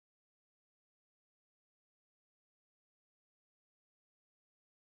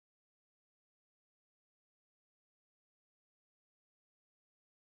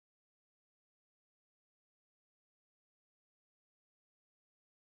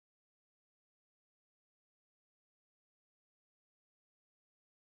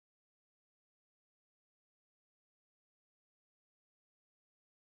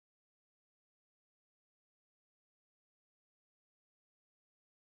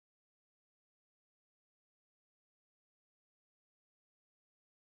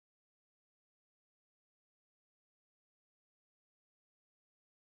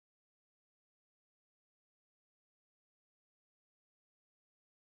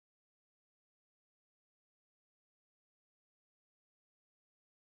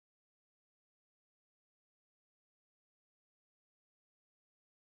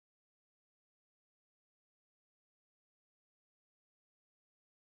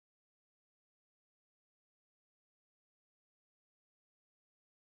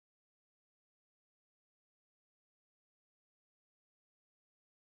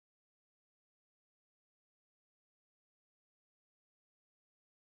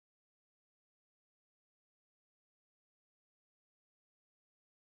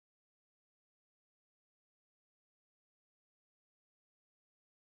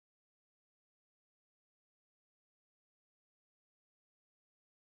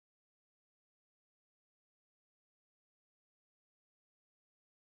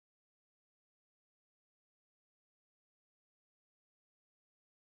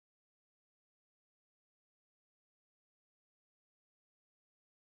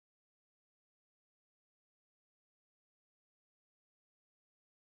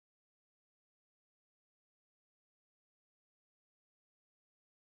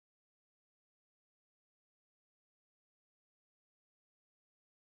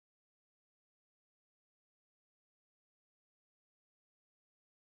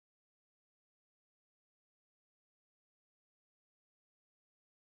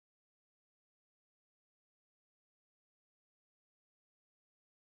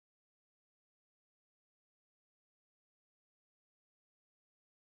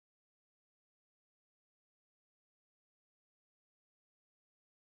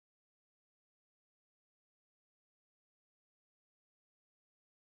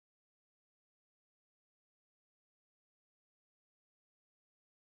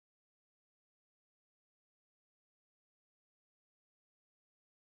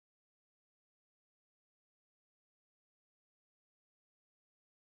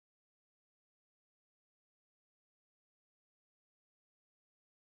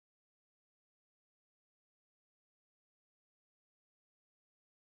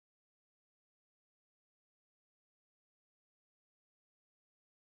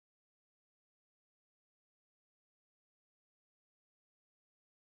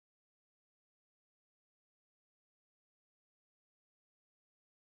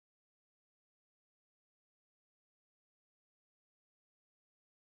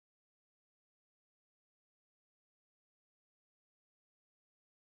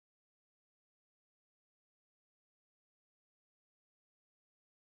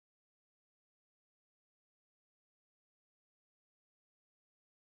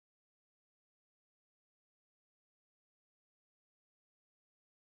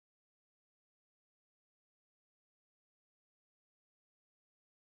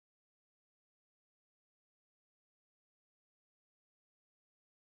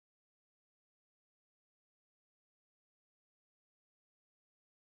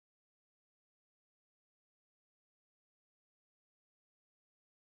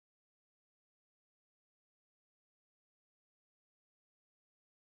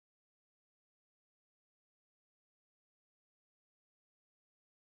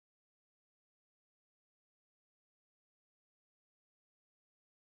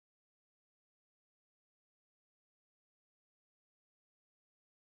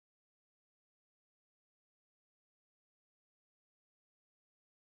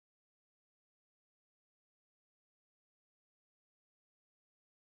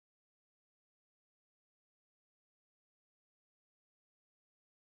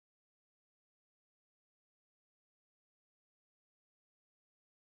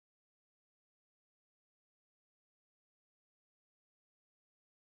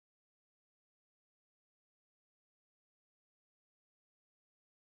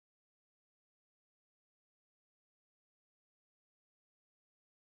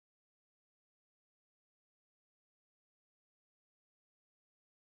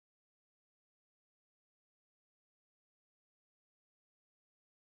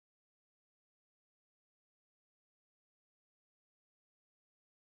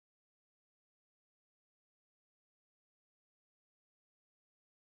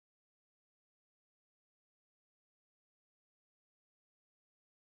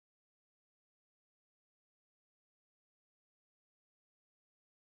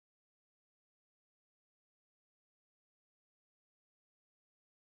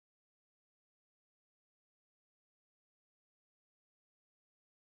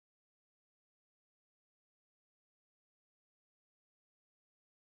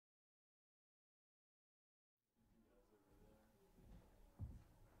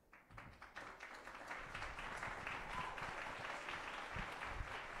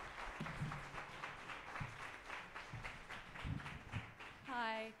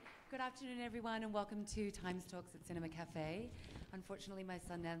Good afternoon, everyone, and welcome to TimesTalks at Cinema Café. Unfortunately, my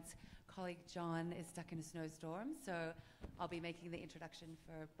Sundance colleague John is stuck in a snowstorm, so I'll be making the introduction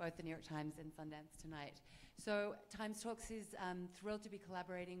for both the New York Times and Sundance tonight. So TimesTalks is thrilled to be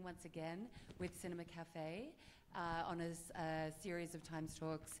collaborating once again with Cinema Café on a series of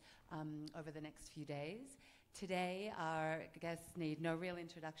TimesTalks over the next few days. Today, our guests need no real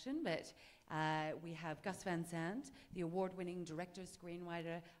introduction, but we have Gus Van Sant, the award-winning director,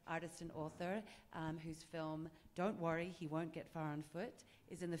 screenwriter, artist, and author, whose film, Don't Worry, He Won't Get Far on Foot,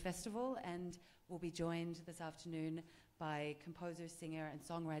 is in the festival and will be joined this afternoon by composer, singer, and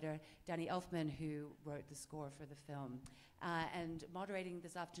songwriter Danny Elfman, who wrote the score for the film. And moderating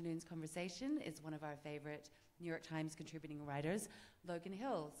this afternoon's conversation is one of our favorite New York Times contributing writers, Logan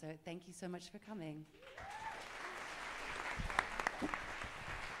Hill. So thank you so much for coming.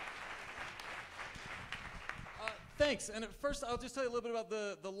 Thanks. And at first, I'll just tell you a little bit about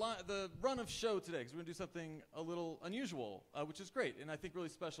the run of show today, because we're going to do something a little unusual, which is great, and I think really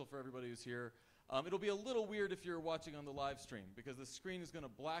special for everybody who's here. It'll be a little weird if you're watching on the live stream, because the screen is going to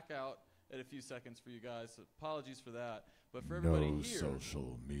black out at a few seconds for you guys, so apologies for that. But for everybody here... No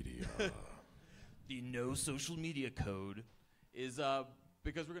social media. The no social media code is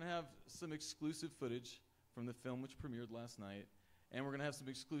because we're going to have some exclusive footage from the film which premiered last night, and we're going to have some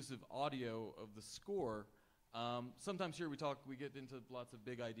exclusive audio of the score. Sometimes here we get into lots of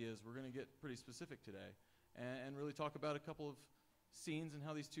big ideas. We're going to get pretty specific today and really talk about a couple of scenes and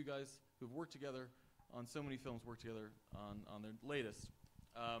how these two guys who've worked together on so many films work together on their latest.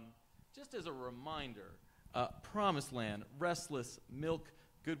 Just as a reminder, Promised Land, Restless, Milk,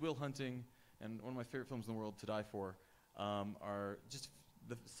 Good Will Hunting, and one of my favorite films in the world, To Die For, are just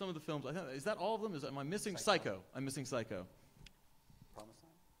some of the films. Is that all of them? Am I missing Psycho? I'm missing Psycho. Promised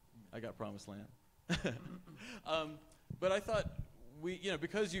Land? I got Promised Land. But I thought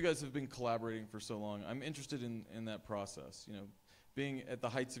because you guys have been collaborating for so long, I'm interested in that process. Being at the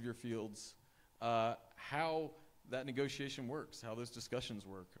heights of your fields, how that negotiation works, how those discussions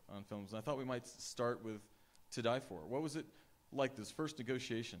work on films. And I thought we might start with To Die For. What was it like, those first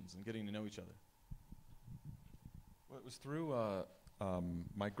negotiations and getting to know each other? Well, it was through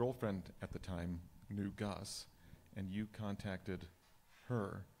my girlfriend at the time knew Gus, and you contacted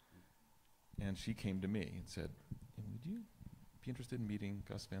her. And she came to me and said, would you be interested in meeting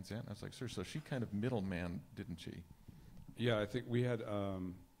Gus Van Sant? I was like, sure. So she kind of middleman, didn't she? Yeah, I think we had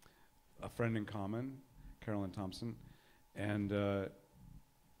a friend in common, Carolyn Thompson. And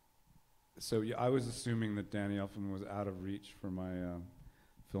so I was assuming that Danny Elfman was out of reach for my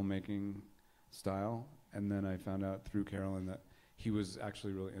filmmaking style. And then I found out through Carolyn that he was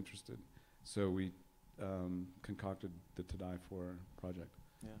actually really interested. So we concocted the To Die For project.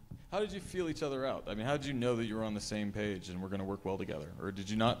 Yeah. How did you feel each other out? I mean, how did you know that you were on the same page and were going to work well together? Or did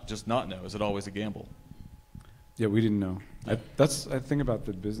you not know? Is it always a gamble? Yeah, we didn't know. Yeah. That's the thing about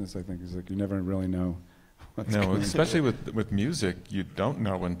the business, I think, is like you never really know what's going on. Especially with music, you don't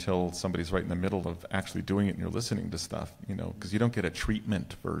know until somebody's right in the middle of actually doing it and you're listening to stuff, because you don't get a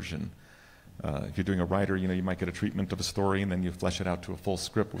treatment version. If you're doing a writer, you might get a treatment of a story and then you flesh it out to a full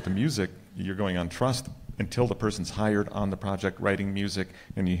script. With the music, you're going on trust until the person's hired on the project writing music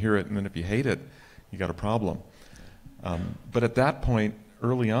and you hear it, and then if you hate it, you got a problem. But at that point,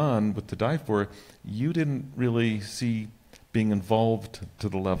 early on with To Die For, you didn't really see being involved to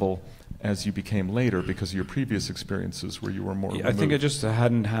the level as you became later because of your previous experiences where you were more removed. I think I just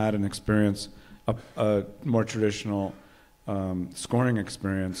hadn't had an experience, a more traditional scoring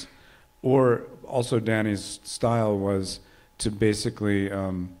experience. Or also Danny's style was to basically,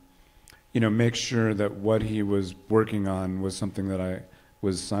 make sure that what he was working on was something that I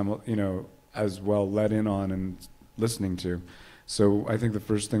was, as well let in on and listening to. So I think the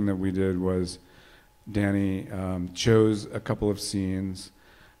first thing that we did was Danny chose a couple of scenes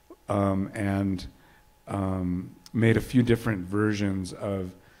and made a few different versions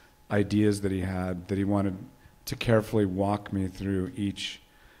of ideas that he had that he wanted to carefully walk me through each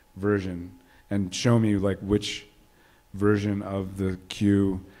version and show me like which version of the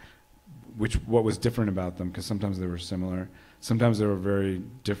cue, what was different about them, because sometimes they were similar, sometimes they were very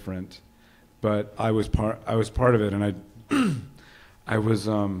different, but I was part of it, and I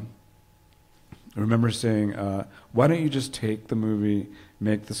remember saying, why don't you just take the movie,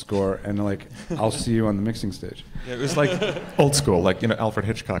 make the score, and I'll see you on the mixing stage. Yeah, it was like old school, like Alfred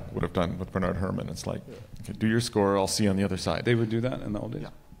Hitchcock would have done with Bernard Herrmann. It's like, okay, do your score, I'll see you on the other side. They would do that in the old days? Yeah.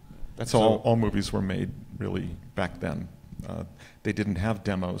 That's all movies were made really back then. They didn't have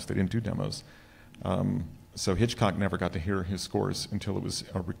demos, they didn't do demos. So Hitchcock never got to hear his scores until it was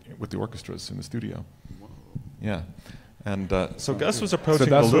with the orchestras in the studio. Whoa. Yeah. And so Gus was approaching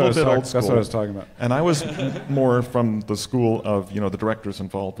So a that's what I little was bit talk- old school. That's what I was talking about. And I was more from the school of, the directors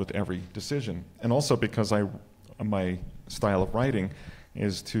involved with every decision. And also because my style of writing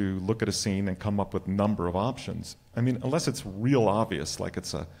is to look at a scene and come up with a number of options. I mean, unless it's real obvious, like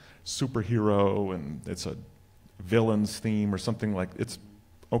it's a superhero and it's a villain's theme or something like, it's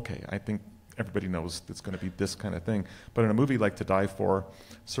okay. I think everybody knows it's going to be this kind of thing. But in a movie like To Die For,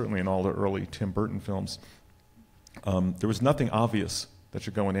 certainly in all the early Tim Burton films, there was nothing obvious that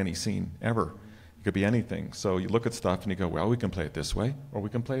should go in any scene, ever. It could be anything. So you look at stuff and you go, well, we can play it this way, or we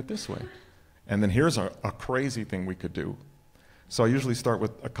can play it this way. And then here's a crazy thing we could do. So I usually start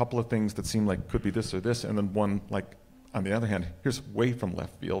with a couple of things that seem like could be this or this, and then one, like, on the other hand, here's way from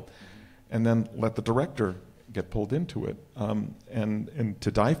left field. And then let the director get pulled into it. And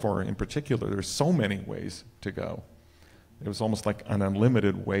To Die For, in particular, there's so many ways to go. It was almost like an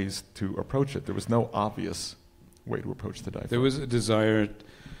unlimited ways to approach it. There was no obvious way to approach To Die For. There was a desire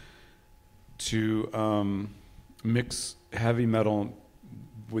to mix heavy metal,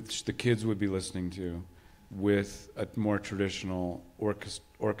 which the kids would be listening to, with a more traditional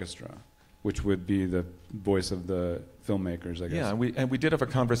orchestra, which would be the voice of the filmmakers, I guess. Yeah, and we did have a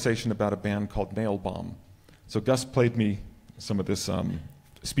conversation about a band called Nail Bomb. So Gus played me some of this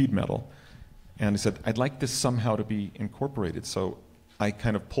speed metal, and he said, I'd like this somehow to be incorporated. So I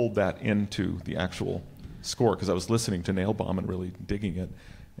kind of pulled that into the actual score, because I was listening to Nail Bomb and really digging it,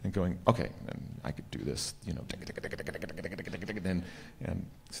 and going, okay, and I could do this, and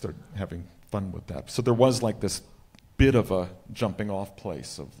start having fun with that. So there was like this bit of a jumping off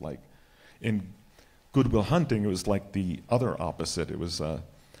place of like, in Good Will Hunting, it was like the other opposite. It was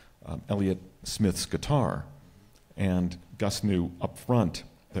Elliott Smith's guitar, and Gus knew up front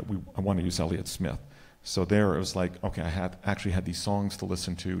that I want to use Elliott Smith. So there it was like, okay, I actually had these songs to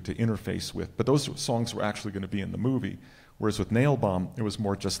listen to interface with, but those songs were actually going to be in the movie. Whereas with Nail Bomb, it was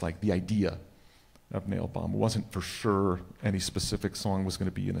more just like the idea of Nail Bomb. It wasn't for sure any specific song was going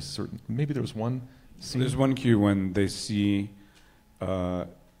to be in a certain, maybe there was one scene. There's one cue when they see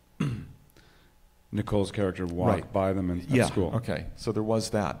Nicole's character walk by them at school. Okay, so there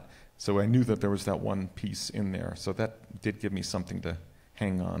was that. So I knew that there was that one piece in there. So that did give me something to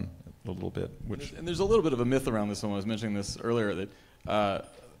hang on a little bit. And there's a little bit of a myth around this one. I was mentioning this earlier,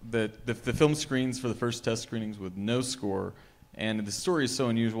 that the film screens for the first test screenings with no score, and the story is so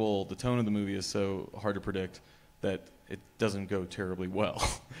unusual, the tone of the movie is so hard to predict, that it doesn't go terribly well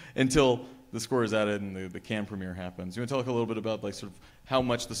until the score is added and the can premiere happens. You want to talk a little bit about like sort of how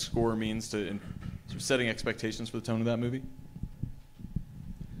much the score means to sort of setting expectations for the tone of that movie?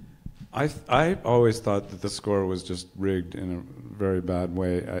 I always thought that the score was just rigged in a very bad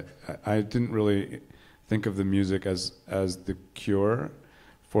way. I didn't really think of the music as the cure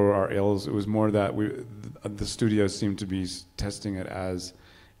for our ills. It was more that the studio seemed to be testing it as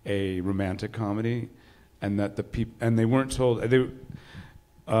a romantic comedy, and that they weren't told.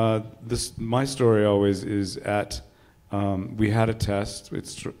 My story always is at. We had a test.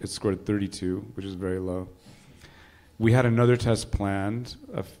 It scored 32, which is very low. We had another test planned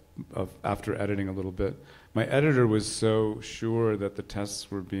after editing a little bit. My editor was so sure that the tests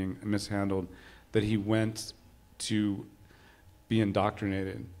were being mishandled that he went to be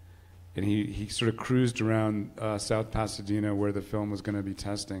indoctrinated. And he sort of cruised around South Pasadena where the film was going to be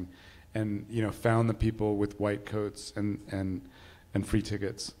testing, and found the people with white coats and free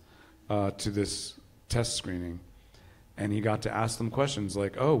tickets to this test screening. And he got to ask them questions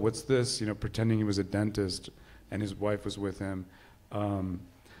like, oh, what's this? Pretending he was a dentist and his wife was with him.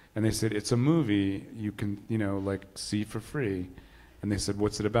 And they said, it's a movie you can, see for free. And they said,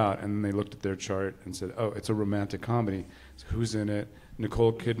 what's it about? And they looked at their chart and said, oh, it's a romantic comedy. So who's in it?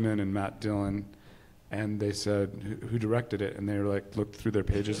 Nicole Kidman and Matt Dillon. And they said, who directed it? And they were like, looked through their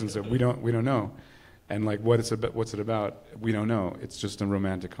pages and said, we don't know. And like, what's it about? We don't know. It's just a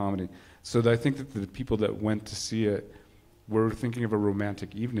romantic comedy. So I think that the people that went to see it were thinking of a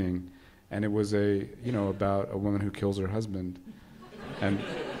romantic evening, and it was about a woman who kills her husband. And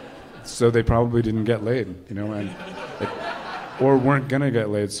so they probably didn't get laid, or weren't gonna get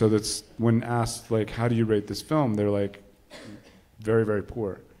laid. So that's when asked, like, how do you rate this film? They're like, very, very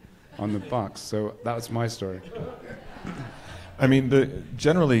poor on the box. So that was my story. I mean,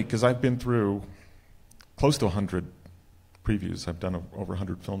 generally, because I've been through close to 100 previews. I've done over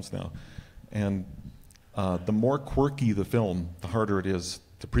 100 films now. And the more quirky the film, the harder it is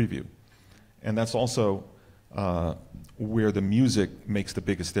to preview. And that's also where the music makes the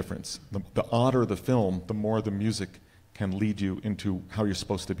biggest difference. The odder the film, the more the music can lead you into how you're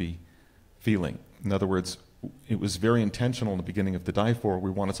supposed to be feeling. In other words, it was very intentional in the beginning of To Die For. We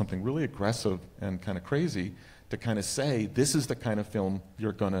wanted something really aggressive and kind of crazy to kind of say, this is the kind of film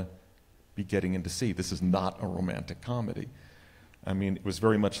you're going to be getting in to see. This is not a romantic comedy. I mean, it was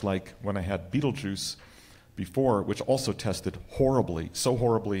very much like when I had Beetlejuice before, which also tested horribly, so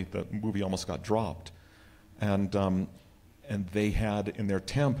horribly the movie almost got dropped. And they had in their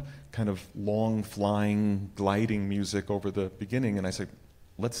temp kind of long flying, gliding music over the beginning, and I said,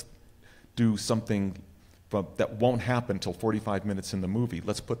 let's do something that won't happen until 45 minutes in the movie.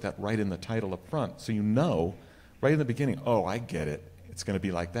 Let's put that right in the title up front, so you know right in the beginning, oh, I get it. It's going to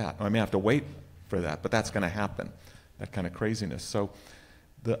be like that. I may have to wait for that, but that's going to happen, that kind of craziness. So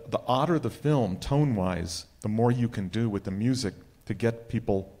the odder the film, tone-wise, the more you can do with the music to get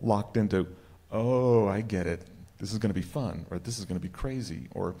people locked into, oh, I get it. This is going to be fun, or this is going to be crazy,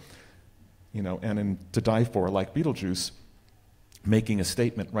 or, you know, and in To Die For, like Beetlejuice, making a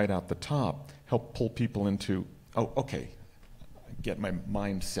statement right out the top help pull people into, oh, okay, get my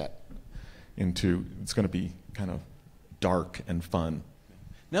mind set into, it's going to be kind of dark and fun.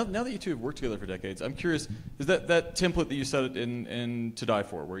 Now that you two have worked together for decades, I'm curious, is that template that you set in To Die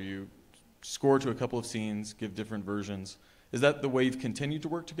For, where you score to a couple of scenes, give different versions, is that the way you've continued to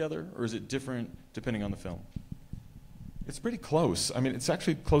work together, or is it different depending on the film? It's pretty close. I mean, it's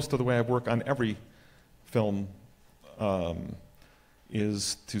actually close to the way I work on every film,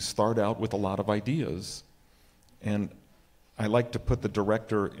 is to start out with a lot of ideas. And I like to put the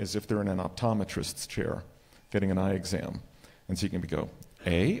director as if they're in an optometrist's chair, getting an eye exam. And so you can go,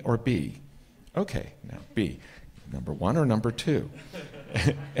 A or B? Okay, now B. Number 1 or number 2?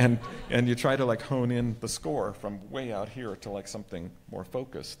 and you try to like hone in the score from way out here to like something more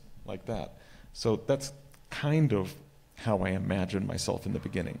focused like that. So that's kind of how I imagine myself in the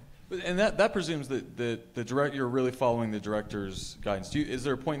beginning. And that presumes that the director, you're really following the director's guidance. Is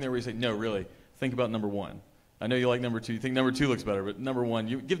there a point there where you say, no, really, think about number 1? I know you like number 2. You think number 2 looks better, but number 1,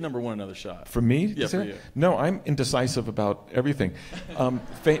 you give number 1 another shot. For me? Yeah, for you. No, I'm indecisive about everything.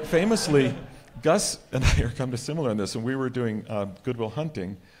 Famously, Gus and I are kind of similar in this, and we were doing Good Will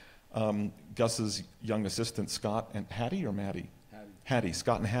Hunting. Gus's young assistant, Scott and Hattie or Maddie? Hattie,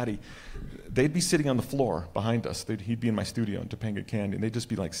 Scott and Hattie, they'd be sitting on the floor behind us. He'd be in my studio in Topanga Canyon. They'd just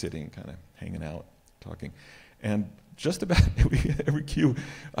be like sitting, kind of hanging out, talking. And just about every cue,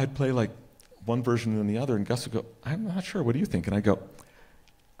 I'd play like one version and then the other, and Gus would go, I'm not sure, what do you think? And I go,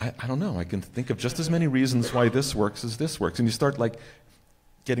 I don't know, I can think of just as many reasons why this works as this works. And you start like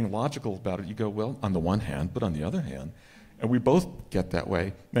getting logical about it. You go, well, on the one hand, but on the other hand. And we both get that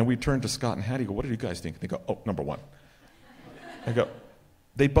way. And we turn to Scott and Hattie, go, what do you guys think? And they go, oh, number 1. I go,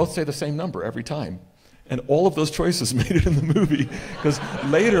 they both say the same number every time. And all of those choices made it in the movie. Because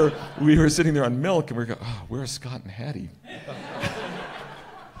later, we were sitting there on Milk, and we were going, oh, where's Scott and Hattie?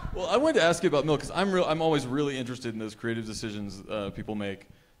 Well, I wanted to ask you about Milk, because I'm always really interested in those creative decisions people make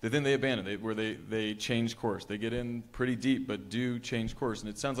that then they abandon, where they change course. They get in pretty deep, but do change course. And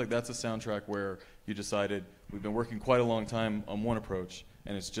it sounds like that's a soundtrack where you decided, we've been working quite a long time on one approach,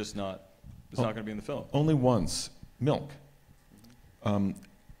 and it's just not, not going to be in the film. Only once, Milk.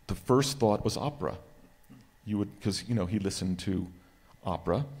 The first thought was opera. You would, because he listened to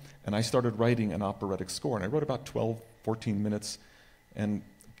opera, and I started writing an operatic score, and I wrote about 12, 14 minutes, and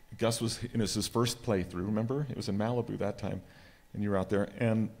Gus was in his first playthrough. Remember, it was in Malibu that time, and you were out there,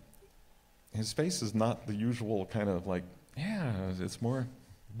 and his face is not the usual kind of like, yeah, it's more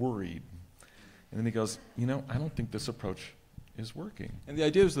worried, and then he goes, I don't think this approach is working. And the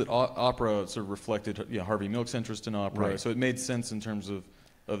idea was that opera sort of reflected Harvey Milk's interest in opera, right. So it made sense in terms of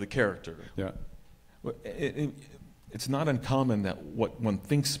the character. Yeah. Well, it's not uncommon that what one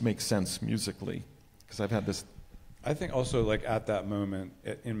thinks makes sense musically, because I've had this. I think also like at that moment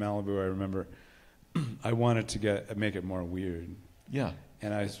in Malibu, I remember I wanted to make it more weird. Yeah.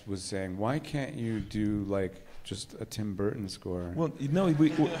 And I was saying, why can't you do like just a Tim Burton score? Well,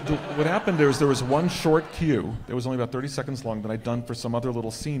 what happened there was one short cue that was only about 30 seconds long that I'd done for some other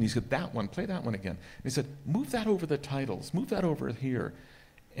little scene. He said, that one, play that one again. And he said, move that over the titles, move that over here.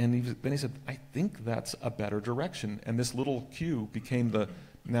 And then he said, I think that's a better direction. And this little cue became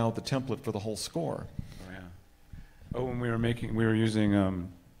now the template for the whole score. Oh, yeah. Oh, when we were using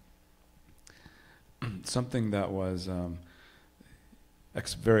something that was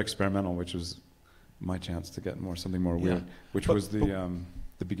very experimental, which was my chance to get something more weird, which was the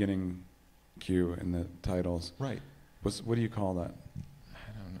beginning cue in the titles. Right. What do you call that?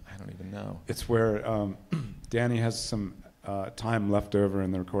 I don't even know. It's where Danny has some time left over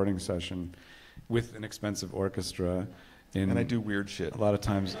in the recording session with an expensive orchestra. And I do weird shit. A lot of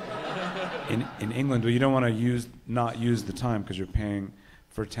times in England, but you don't want to not use the time because you're paying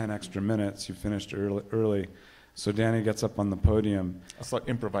for 10 extra minutes. You finished early. So Danny gets up on the podium. It's like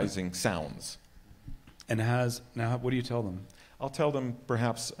improvising sounds. And what do you tell them? I'll tell them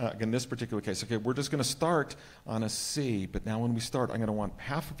perhaps, in this particular case, okay, we're just going to start on a C, but now when we start, I'm going to want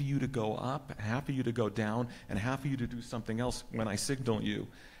half of you to go up, half of you to go down, and half of you to do something else when I signal you.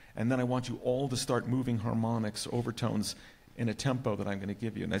 And then I want you all to start moving harmonics, overtones, in a tempo that I'm going to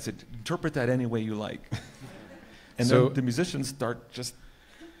give you. And I said, interpret that any way you like. And So- then the musicians start just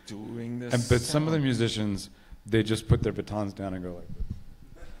doing this. But some of the musicians, they just put their batons down and go like this.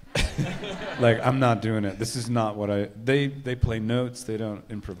 Like, I'm not doing it. This is not what they play notes, they don't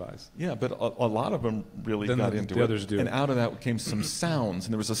improvise. Yeah, but a lot of them really Then got the into it. others do And it. out of that came some sounds.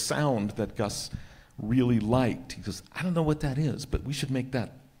 And there was a sound that Gus really liked. He goes, I don't know what that is, but we should make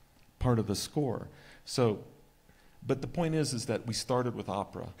that part of the score. So, but the point is that we started with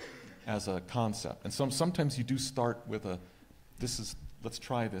opera as a concept. And sometimes you do start with let's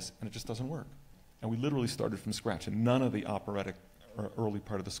try this, and it just doesn't work. And we literally started from scratch, and none of the operatic or early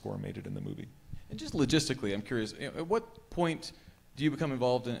part of the score made it in the movie. And just logistically, I'm curious, at what point do you become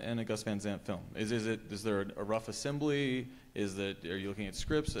involved in a Gus Van Sant film? Is there a rough assembly? Are you looking at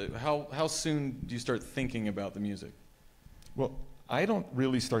scripts? How soon do you start thinking about the music? Well, I don't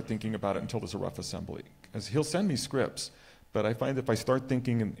really start thinking about it until there's a rough assembly. Because he'll send me scripts, but I find if I start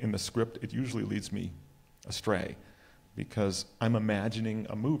thinking in the script, it usually leads me astray. Because I'm imagining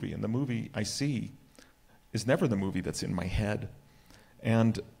a movie, and the movie I see is never the movie that's in my head.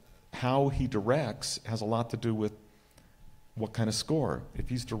 And how he directs has a lot to do with what kind of score. If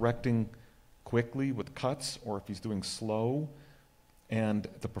he's directing quickly with cuts, or if he's doing slow, and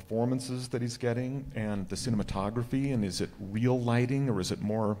the performances that he's getting, and the cinematography, and is it real lighting, or is it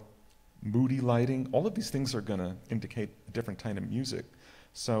more moody lighting? All of these things are going to indicate a different kind of music.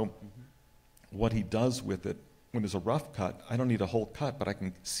 So what he does with it, when there's a rough cut, I don't need a whole cut, but I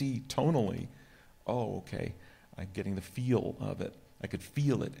can see tonally, oh, okay, I'm getting the feel of it. I could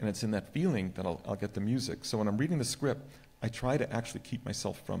feel it, and it's in that feeling that I'll get the music. So when I'm reading the script, I try to actually keep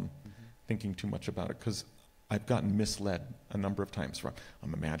myself from thinking too much about it, because I've gotten misled a number of times.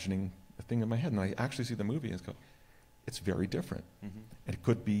 I'm imagining a thing in my head, and I actually see the movie and go, it's very different. And it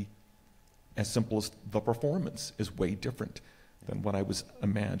could be as simple as the performance is way different than what I was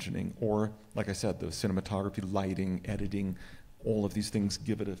imagining. Or, like I said, the cinematography, lighting, editing, all of these things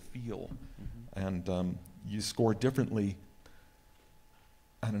give it a feel. And you score differently.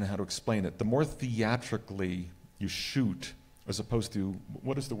 I don't know how to explain it. The more theatrically you shoot, as opposed to,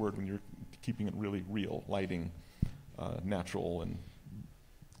 what is the word when you're keeping it really real? Lighting, natural, and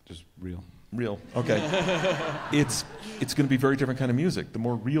Just real. real. Okay. It's going to be very different kind of music. The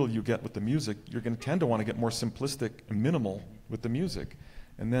more real you get with the music, you're going to tend to want to get more simplistic and minimal with the music.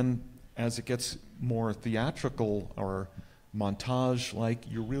 And then as it gets more theatrical or montage-like,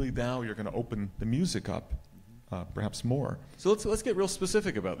 you're going to open the music up. Perhaps more. So let's get real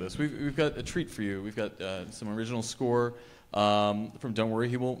specific about this. We've got a treat for you. We've got some original score from Don't Worry,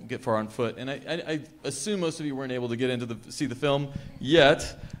 He Won't Get Far on Foot. And I assume most of you weren't able to get into see the film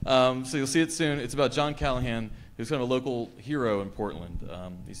yet, so you'll see it soon. It's about John Callahan, who's kind of a local hero in Portland.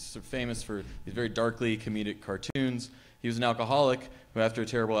 He's sort of famous for these very darkly comedic cartoons. He was an alcoholic who, after a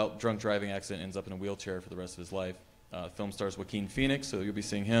terrible drunk driving accident, ends up in a wheelchair for the rest of his life. Film stars Joaquin Phoenix, so you'll be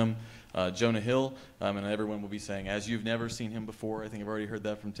seeing him. Jonah Hill, and everyone will be saying, as you've never seen him before. I think I've already heard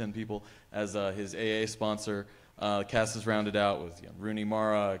that from 10 people. As his AA sponsor. Cast is rounded out with Rooney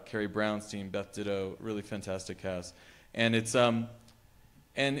Mara, Carrie Brownstein, Beth Ditto, really fantastic cast. And it's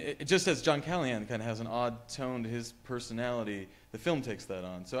just as John Callahan kind of has an odd tone to his personality, the film takes that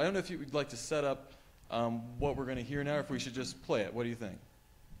on. So I don't know if you would like to set up what we're going to hear now, or if we should just play it. What do you think?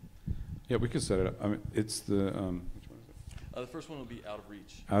 Yeah, we could set it up. I mean, it's the which one is it? The first one will be Out of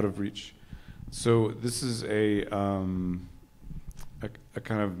Reach. Out of Reach. So this is a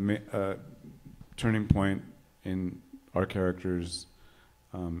kind of turning point in our character's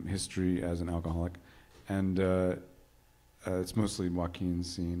history as an alcoholic, and it's mostly Joaquin's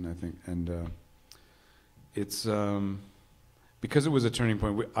scene, I think, and it's because it was a turning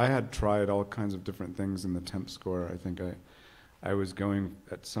point. I had tried all kinds of different things in the temp score. I think I was going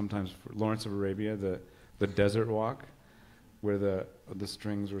at sometimes for Lawrence of Arabia, the desert walk, where the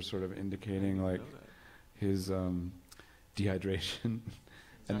strings were sort of indicating like his dehydration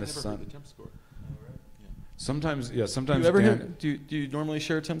and the sun. Heard the temp score. Sometimes, yeah. Sometimes. Do you normally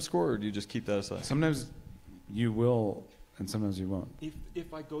share a temp score, or do you just keep that aside? Sometimes you will, and sometimes you won't.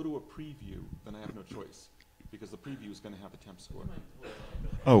 If I go to a preview, then I have no choice, because the preview is going to have a temp score.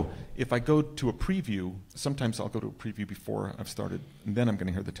 Oh, if I go to a preview, sometimes I'll go to a preview before I've started, and then I'm going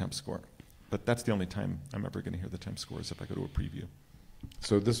to hear the temp score. But that's the only time I'm ever going to hear the temp score, is if I go to a preview.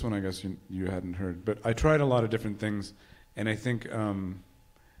 So this one, I guess you hadn't heard, but I tried a lot of different things, and I think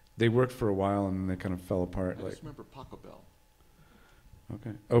they worked for a while and then they kind of fell apart. I like, just remember Paco Bell.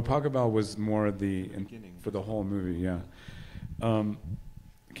 okay. Oh, Paco Bell was more Beginning. for the whole movie, yeah. Canon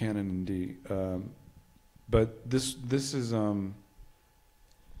in D. But this is something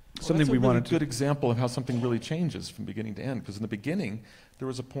we wanted That's a really good example of how something really changes from beginning to end. Because in the beginning, there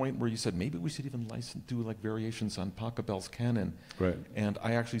was a point where you said maybe we should even do like variations on Paco Bell's canon. Right. And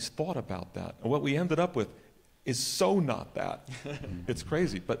I actually thought about that. And what we ended up with is so not that. It's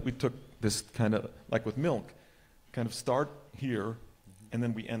crazy. But we took this kind of, like with Milk, kind of start here, and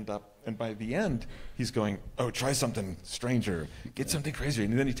then we end up, and by the end, he's going, oh, try something stranger, get something crazier.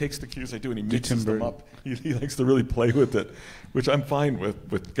 And then he takes the cues I do and he mixes them up. He likes to really play with it, which I'm fine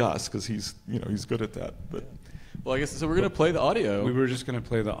with Gus, because he's good at that. But Well, I guess, so we're going to play the audio. We were just going to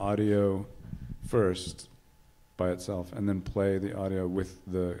play the audio first by itself, and then play the audio with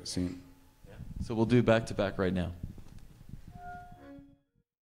the scene. So we'll do back to back right now.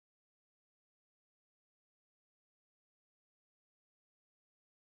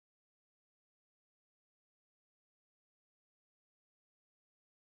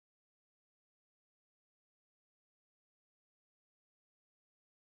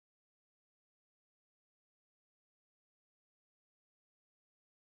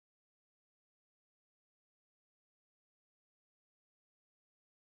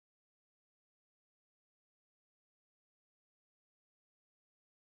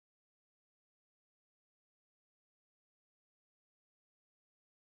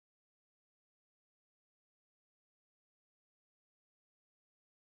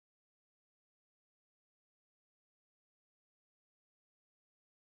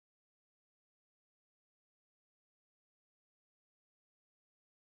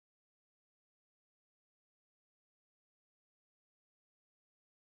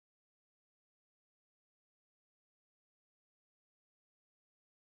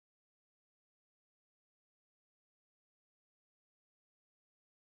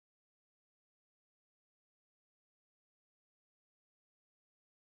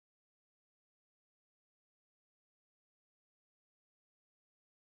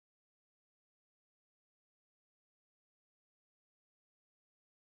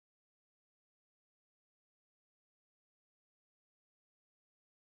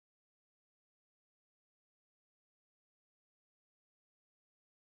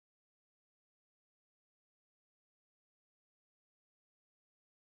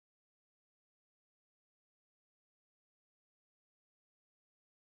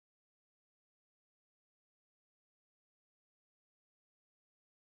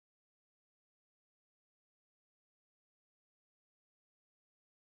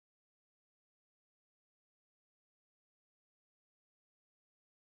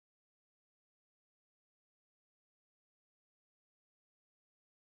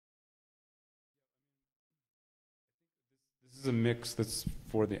 This is a mix that's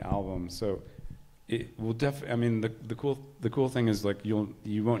for the album, so it will I mean, the cool thing is, like, you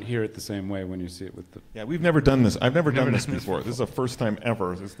won't hear it the same way when you see it with the. yeah, we've never done this. I've never done this before. This is the first time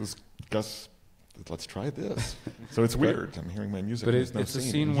ever. This Gus, let's try this. So it's weird. I'm hearing my music. But There's no it's a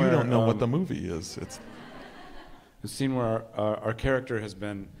scene. scene You where, don't know what the movie is. It's The scene where our character has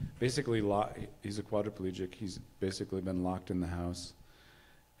been basically he's a quadriplegic. He's basically been locked in the house,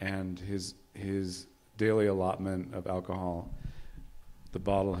 and his daily allotment of alcohol, the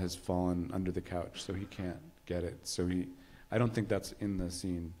bottle has fallen under the couch, so he can't get it. So I don't think that's in the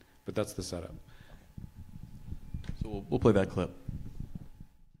scene, but that's the setup. So we'll play that clip.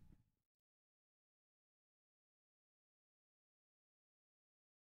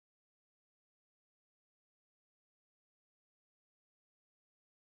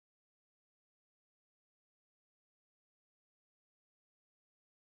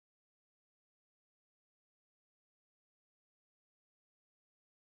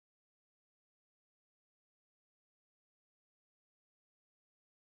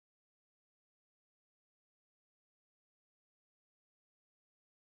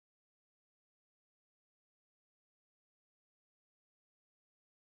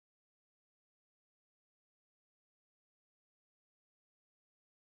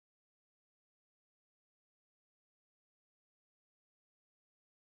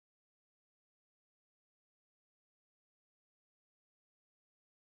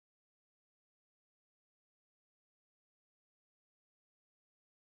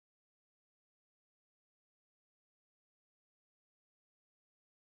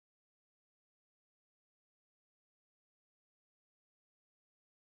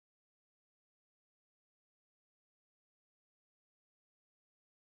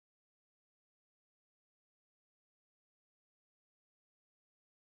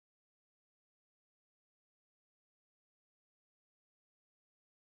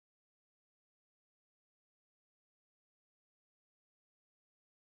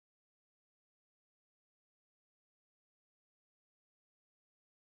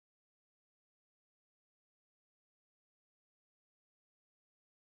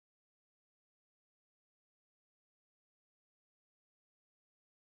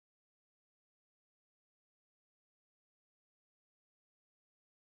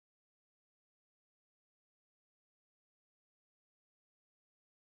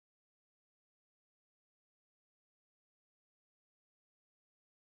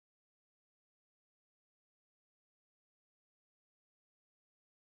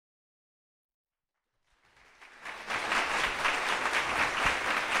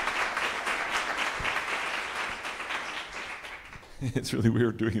 It's really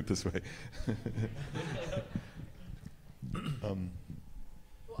weird doing it this way. Well,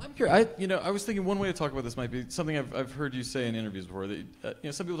 I'm curious. I was thinking one way to talk about this might be something I've heard you say in interviews before.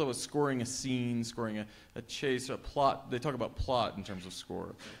 That some people talk about scoring a scene, scoring a chase, a plot. They talk about plot in terms of score.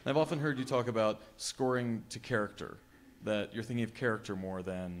 And I've often heard you talk about scoring to character. That you're thinking of character more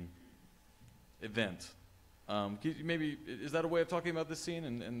than event. Is that a way of talking about this scene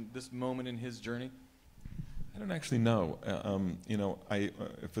and this moment in his journey? I don't actually know.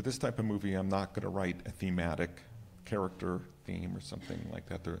 For this type of movie, I'm not going to write a thematic character theme or something like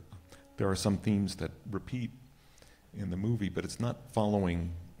that. There are some themes that repeat in the movie, but it's not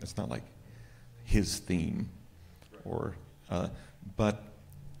like his theme. But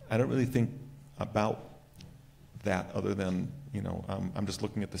I don't really think about that other than, I'm just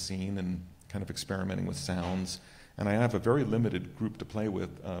looking at the scene and kind of experimenting with sounds. And I have a very limited group to play with,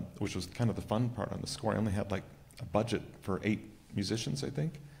 which was kind of the fun part on the score. I only had like a budget for 8 musicians, I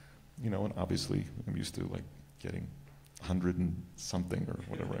think. And obviously I'm used to like getting 100 and something or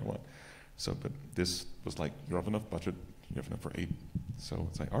whatever I want. So, but this was like, you have enough budget, you have enough for 8. So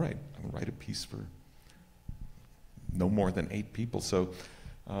it's like, all right, I'm gonna write a piece for no more than 8 people. So,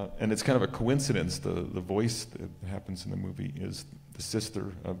 and it's kind of a coincidence. The voice that happens in the movie is the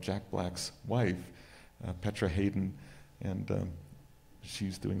sister of Jack Black's wife, Petra Hayden, and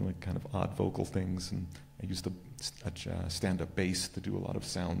she's doing like kind of odd vocal things, and I used a stand-up bass to do a lot of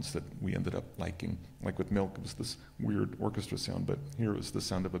sounds that we ended up liking. Like with Milk, it was this weird orchestra sound, but here it was the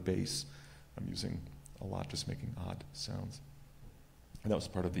sound of a bass. I'm using a lot, just making odd sounds. And that was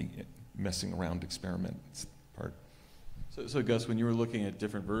part of the messing around experiment part. So Gus, when you were looking at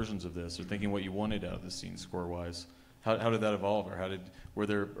different versions of this, or thinking what you wanted out of the scene score-wise, how did that evolve, or were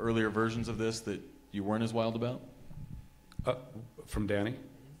there earlier versions of this that you weren't as wild about? From Danny?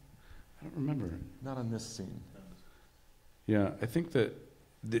 I don't remember. Not on this scene. Yeah, I think that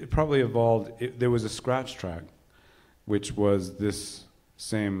it probably evolved. There was a scratch track, which was this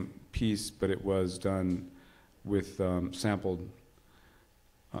same piece, but it was done with sampled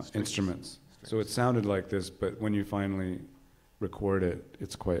instruments. So it sounded like this, but when you finally record it,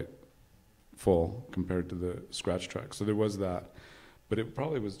 it's quite full compared to the scratch track. So there was that. But it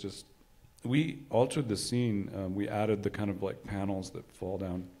probably was just, we altered the scene. We added the kind of like panels that fall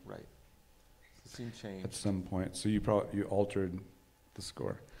down. Right. The scene changed. At some point. So you altered the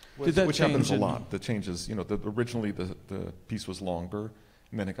score. Which happens a lot. The changes, originally the piece was longer,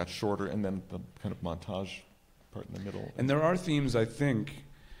 and then it got shorter, and then the kind of montage part in the middle. And there are themes, I think,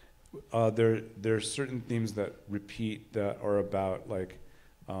 there are certain themes that repeat that are about like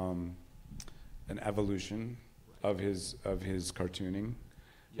an evolution of his cartooning,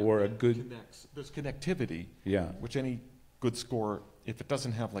 or a good. There's connectivity. Yeah. Which any good score, if it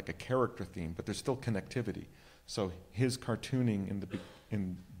doesn't have like a character theme, but there's still connectivity. So his cartooning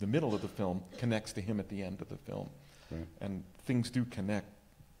in the middle of the film connects to him at the end of the film, right. And things do connect,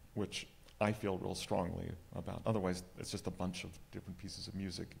 which I feel real strongly about. Otherwise, it's just a bunch of different pieces of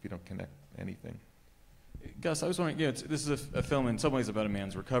music if you don't connect anything. Gus, I was wondering, this is a film in some ways about a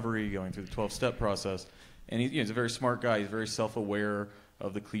man's recovery, going through the 12-step process, and he's a very smart guy. He's very self-aware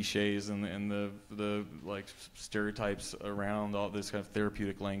of the cliches and the like stereotypes around all this kind of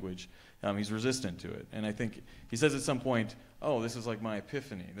therapeutic language. He's resistant to it, and I think he says at some point, "Oh, this is like my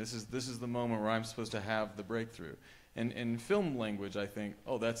epiphany. This is the moment where I'm supposed to have the breakthrough." And in film language, I think,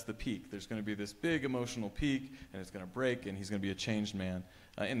 oh, that's the peak. There's going to be this big emotional peak, and it's going to break, and he's going to be a changed man.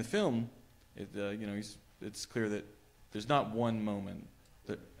 In the film, it's clear that there's not one moment.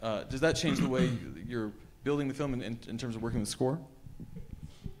 Does that change the way you're building the film in terms of working with score?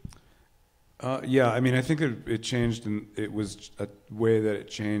 Yeah, I mean, I think it changed, and it was a way that it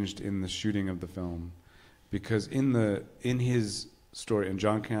changed in the shooting of the film, because in his story, in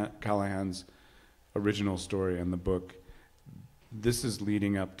John Callahan's original story and the book, this is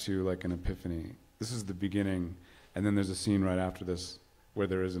leading up to like an epiphany. This is the beginning, and then there's a scene right after this where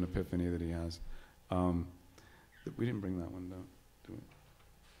there is an epiphany that he has. We didn't bring that one down, do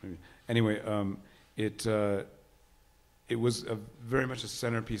we? Maybe. Anyway, it was very much a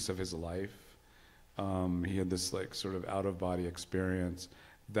centerpiece of his life. He had this like sort of out-of-body experience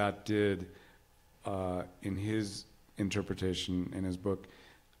that did, in his interpretation in his book,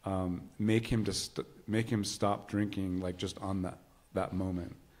 make him stop drinking like just on that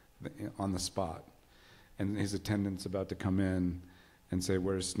moment, on the spot, and his attendant's about to come in and say,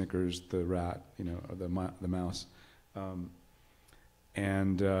 "Where's Snickers, the rat, or the mouse,"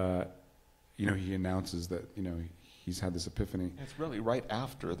 and he announces that he's had this epiphany. It's really right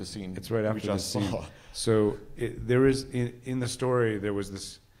after the scene. It's right after the scene. Saw. So there is in the story there was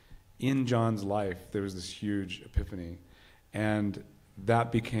this, in John's life there was this huge epiphany, And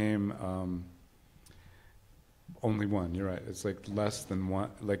that became only one. You're right. It's like less than one.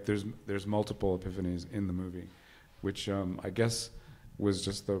 Like there's multiple epiphanies in the movie, which I guess was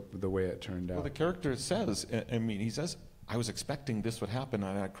just the way it turned out. Well, the character says, I mean, he says, I was expecting this would happen,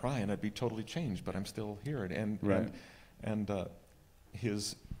 and I'd cry, and I'd be totally changed, but I'm still here. And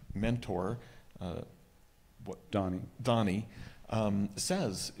his mentor, Donnie,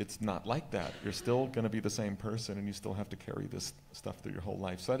 says it's not like that. You're still going to be the same person, and you still have to carry this stuff through your whole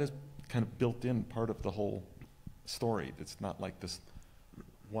life. So that is kind of built in part of the whole story. It's not like this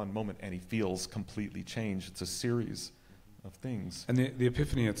one moment, and he feels completely changed. It's a series of things. And the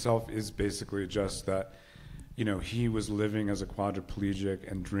epiphany itself is basically just that, you know, he was living as a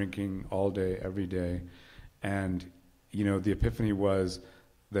quadriplegic and drinking all day, every day. And, you know, the epiphany was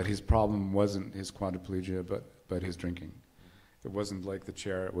that his problem wasn't his quadriplegia, but his drinking. It wasn't like the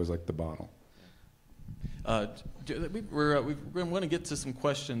chair, it was like the bottle. We're going to get to some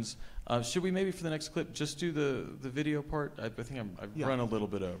questions. Should we maybe for the next clip just do the video part? I think I've run a little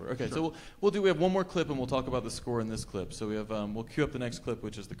bit over. Okay, sure. So we have one more clip and we'll talk about the score in this clip. So we have we'll cue up the next clip,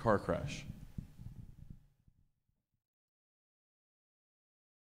 which is the car crash.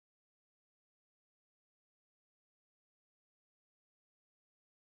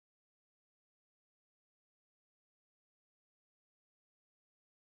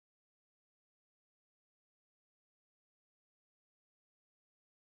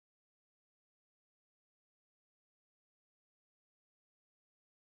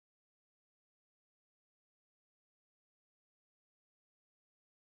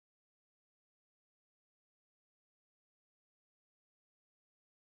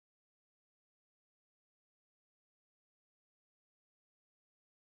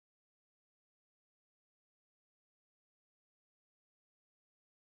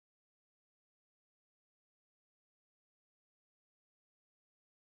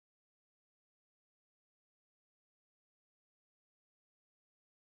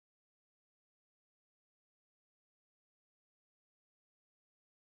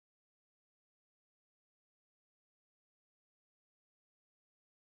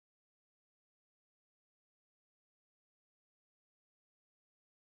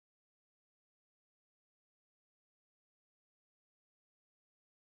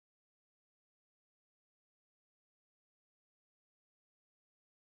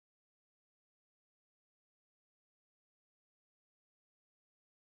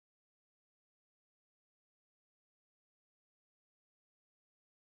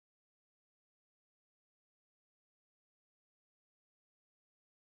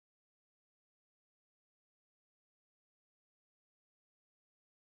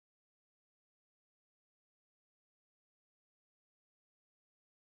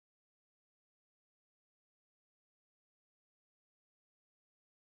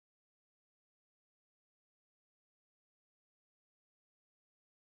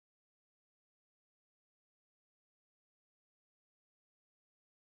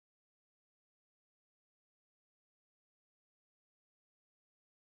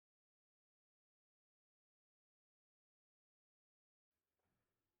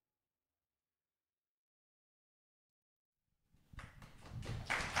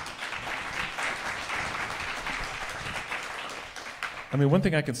 I mean, one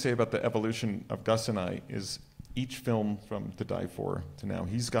thing I can say about the evolution of Gus and I is each film from To Die For to now,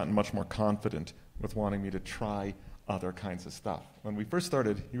 he's gotten much more confident with wanting me to try other kinds of stuff. When we first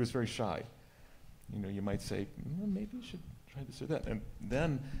started, he was very shy. You know, you might say, maybe you should try this or that. And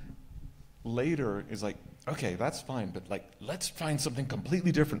then later is like, okay, that's fine, but like, let's find something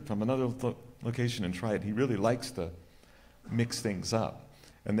completely different from another location and try it. He really likes to mix things up.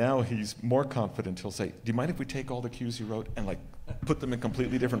 And now he's more confident. He'll say, do you mind if we take all the cues you wrote and like put them in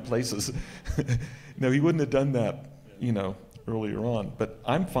completely different places? No, he wouldn't have done that, you know, earlier on. But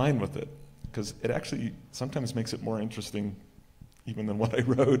I'm fine with it because it actually sometimes makes it more interesting even than what I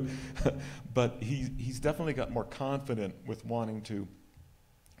wrote. But he's definitely got more confident with wanting to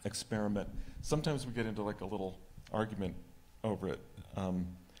experiment. Sometimes we get into like a little argument over it.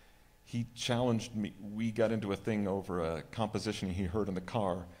 He challenged me. We got into a thing over a composition he heard in the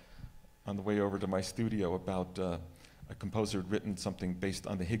car on the way over to my studio about a composer had written something based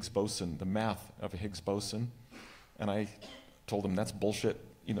on the Higgs boson, the math of a Higgs boson. And I told him, that's bullshit.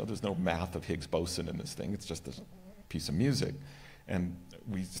 You know, there's no math of Higgs boson in this thing. It's just a piece of music. And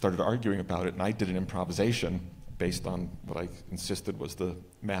we started arguing about it, and I did an improvisation based on what I insisted was the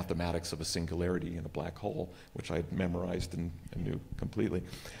mathematics of a singularity in a black hole, which I had memorized and knew completely.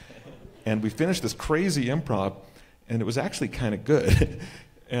 And we finished this crazy improv, and it was actually kind of good.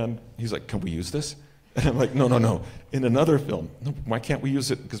 And he's like, can we use this? And I'm like, no. In another film, no, why can't we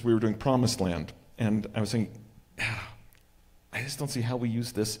use it? Because we were doing Promised Land. And I was saying, I just don't see how we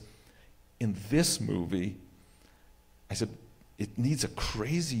use this in this movie. I said, it needs a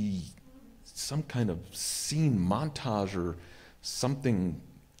crazy, some kind of scene montage or something,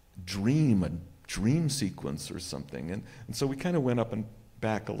 a dream sequence or something. And so we kind of went up and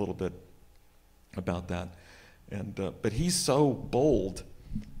back a little bit about that. And but he's so bold,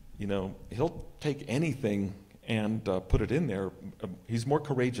 you know, he'll take anything and put it in there. He's more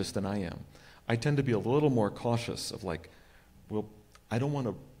courageous than I am. I tend to be a little more cautious of like, well, I don't want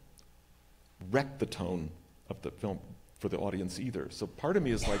to wreck the tone of the film for the audience either. So part of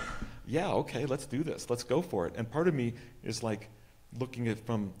me is like, yeah, okay, let's do this. Let's go for it. And part of me is like looking at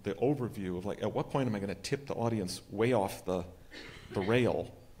from the overview of like, at what point am I going to tip the audience way off the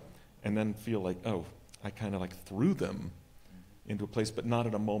rail and then feel like, oh, I kind of like threw them into a place, but not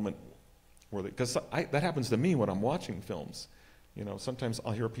at a moment where because that happens to me when I'm watching films. You know, sometimes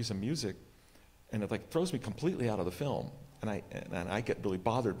I'll hear a piece of music and it like throws me completely out of the film, and I get really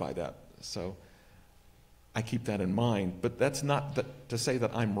bothered by that. So I keep that in mind, but that's not to say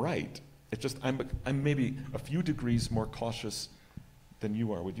that I'm right. It's just I'm maybe a few degrees more cautious than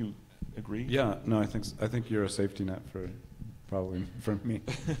you are. Would you agree? Yeah, no, I think you're a safety net probably for me.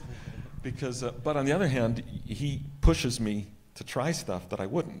 Because, but on the other hand, he pushes me to try stuff that I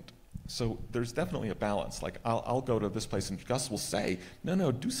wouldn't. So there's definitely a balance. Like I'll go to this place and Gus will say,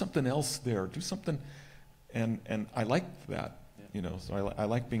 no, do something else there, do something, and I like that, you know. So I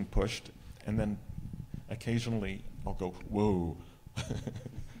like being pushed, and then occasionally I'll go, whoa,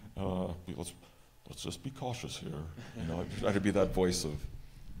 let's just be cautious here. You know, I try to be that voice of.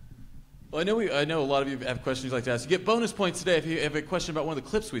 Well, I know a lot of you have questions you'd like to ask. You get bonus points today if you have a question about one of the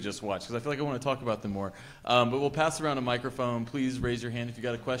clips we just watched, because I feel like I want to talk about them more. But we'll pass around a microphone. Please raise your hand if you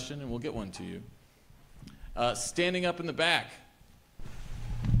got a question, and we'll get one to you. Standing up in the back.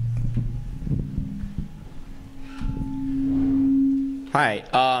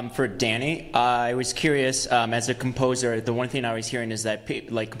 Hi, for Danny, I was curious, as a composer, the one thing I was hearing is that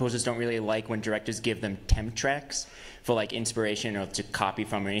composers don't really like when directors give them temp tracks for like inspiration or to copy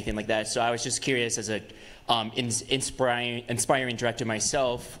from or anything like that. So I was just curious, as a inspiring director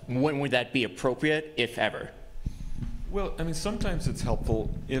myself, when would that be appropriate, if ever? Well, I mean, sometimes it's helpful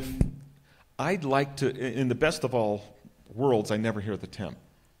if I'd like to, in the best of all worlds, I never hear the temp.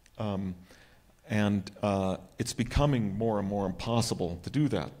 And it's becoming more and more impossible to do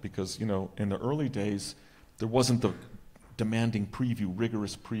that because, you know, in the early days, there wasn't the demanding preview,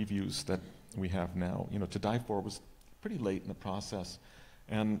 rigorous previews that we have now. You know, To Die For was pretty late in the process.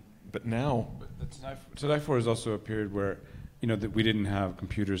 But now... To Die For is also a period where, you know, that we didn't have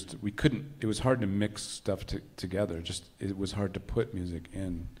computers. It was hard to mix stuff together. It was hard to put music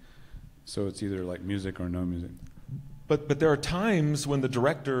in. So it's either like music or no music. But there are times when the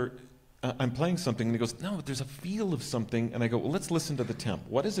director... I'm playing something, and he goes, no, but there's a feel of something. And I go, well, let's listen to the temp.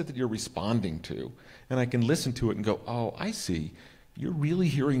 What is it that you're responding to? And I can listen to it and go, oh, I see. You're really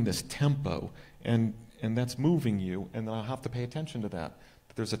hearing this tempo, and that's moving you, and then I'll have to pay attention to that.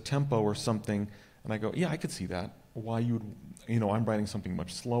 There's a tempo or something, and I go, yeah, I could see that. Why I'm writing something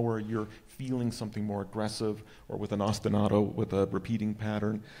much slower. You're feeling something more aggressive, or with an ostinato, with a repeating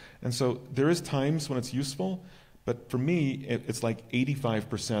pattern. And so there is times when it's useful, but for me, it's like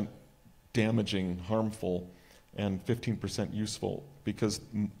 85% damaging, harmful, and 15% useful, because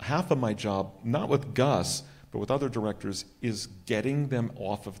half of my job, not with Gus, but with other directors, is getting them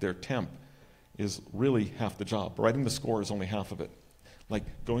off of their temp is really half the job. Writing the score is only half of it. Like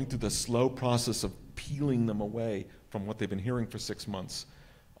going through the slow process of peeling them away from what they've been hearing for 6 months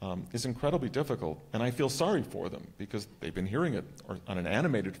is incredibly difficult, and I feel sorry for them because they've been hearing it, or on an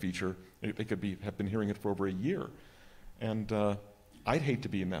animated feature, they could have been hearing it for over a year. And I'd hate to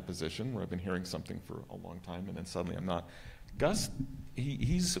be in that position where I've been hearing something for a long time and then suddenly I'm not. Gus,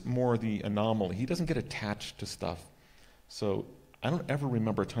 he's more the anomaly. He doesn't get attached to stuff. So I don't ever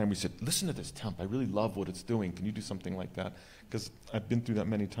remember a time we said, listen to this temp, I really love what it's doing. Can you do something like that? Because I've been through that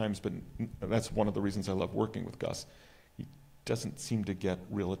many times, but that's one of the reasons I love working with Gus. He doesn't seem to get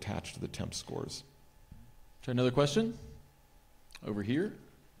real attached to the temp scores. Try another question? Over here?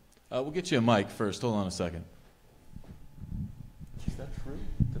 We'll get you a mic first. Hold on a second. Is that true,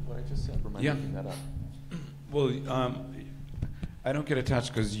 what I just said? Or am I making that up? Well, I don't get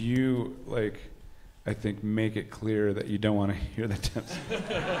attached because you, I think, make it clear that you don't want to hear the temps.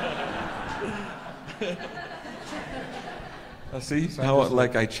 See how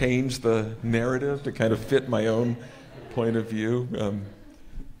I changed the narrative to kind of fit my own point of view?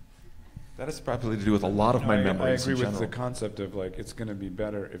 That has probably to do with a lot of my memories. I agree in with general. the concept of it's going to be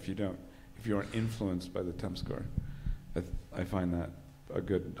better if you if you are influenced by the temp score. I find that a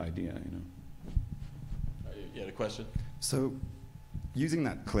good idea, you know. You had a question? So, using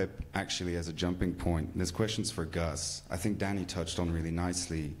that clip actually as a jumping point, there's questions for Gus. I think Danny touched on really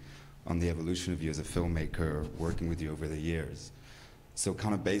nicely on the evolution of you as a filmmaker, working with you over the years. So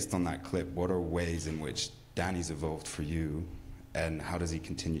kind of based on that clip, what are ways in which Danny's evolved for you, and how does he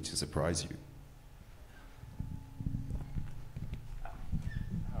continue to surprise you?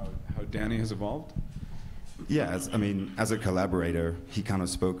 How Danny has evolved? Yeah, as a collaborator, he kind of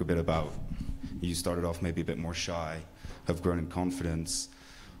spoke a bit about, you started off maybe a bit more shy, have grown in confidence.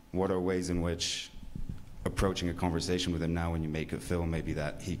 What are ways in which approaching a conversation with him now when you make a film, maybe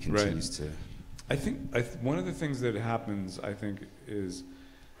that he continues to... I think one of the things that happens, I think, is,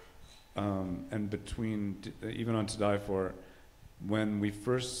 and between, even on To Die For, when we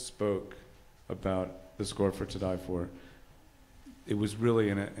first spoke about the score for To Die For, it was really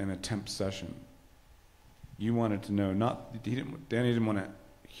in a temp session. You wanted to know, Danny didn't want to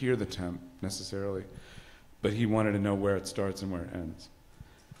hear the temp necessarily, but he wanted to know where it starts and where it ends.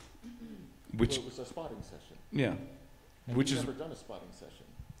 Which, well, it was a spotting session. Yeah. And Which you've is never done a spotting session.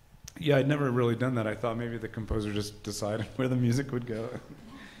 Yeah, I'd never really done that. I thought maybe the composer just decided where the music would go.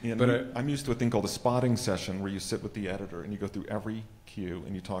 Yeah, but I'm used to a thing called a spotting session, where you sit with the editor and you go through every cue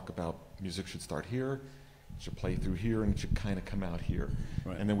and you talk about music should start here, it should play through here, and it should kind of come out here.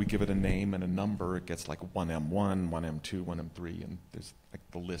 Right. And then we give it a name and a number. It gets like 1M1, 1M2, 1M3, and there's like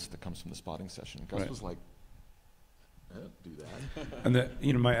the list that comes from the spotting session. Gus was like, I don't do that.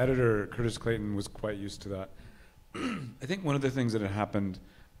 And my editor, Curtis Clayton, was quite used to that. I think one of the things that had happened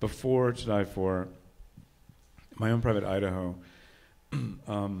before To Die For, My Own Private Idaho,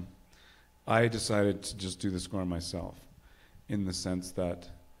 I decided to just do the score myself, in the sense that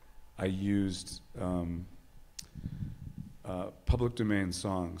I used public domain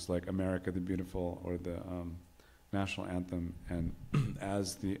songs like America the Beautiful or the national anthem, and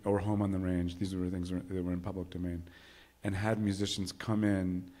or Home on the Range. These were things that were in public domain, and had musicians come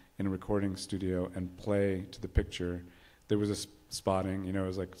in a recording studio and play to the picture. There was a spotting, it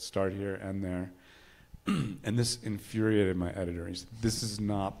was like start here, end there. And this infuriated my editor. He said, this is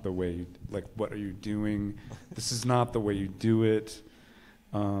not the way, what are you doing? This is not the way you do it.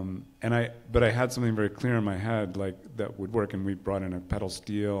 But I had something very clear in my head, that would work, and we brought in a pedal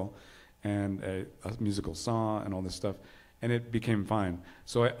steel and a musical saw and all this stuff, and it became fine.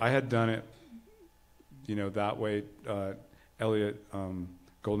 So I had done it, that way. Elliot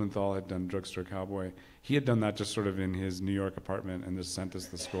Goldenthal had done Drugstore Cowboy. He had done that just sort of in his New York apartment and just sent us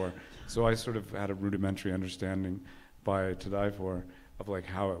the score. So I sort of had a rudimentary understanding by To Die For of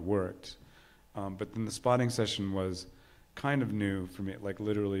how it worked. But then the spotting session was kind of new for me,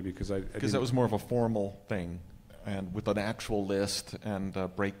 literally, because Because that was more of a formal thing, and with an actual list and a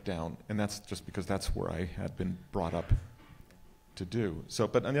breakdown, and that's just because that's where I had been brought up to do. So,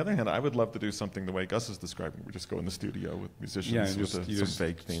 but on the other hand, I would love to do something the way Gus is describing. We just go in the studio with musicians with some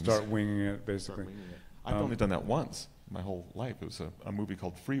vague themes. Start winging it, basically. I've only done that once my whole life. It was a movie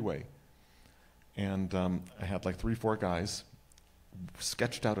called Freeway. And I had 3-4 guys,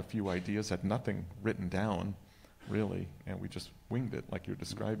 sketched out a few ideas, had nothing written down, really, and we just winged it like you're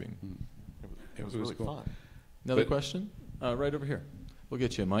describing. It was really cool. fun. Another question? Right over here. We'll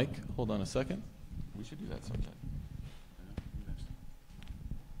get you a mic. Hold on a second. We should do that sometime.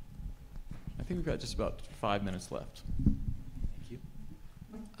 I think we've got just about 5 minutes left. Thank you.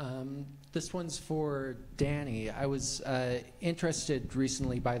 This one's for Danny. I was interested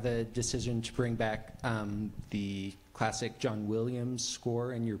recently by the decision to bring back the classic John Williams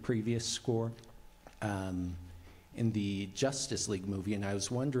score in your previous score in the Justice League movie, and I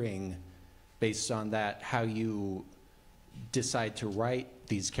was wondering, based on that, how you decide to write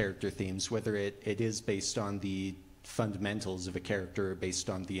these character themes, whether it is based on the fundamentals of a character, based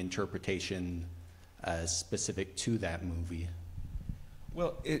on the interpretation specific to that movie.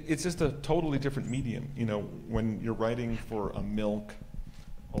 Well, it's just a totally different medium. When you're writing for a Milk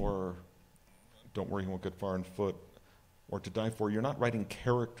or Don't Worry, He Won't Get Far on Foot or To Die For, you're not writing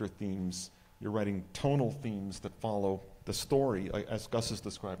character themes. You're writing tonal themes that follow the story, as Gus is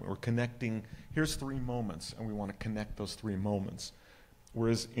describing. We're connecting, here's 3 moments, and we want to connect those 3 moments.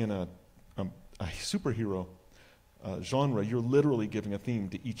 Whereas in a superhero genre, you're literally giving a theme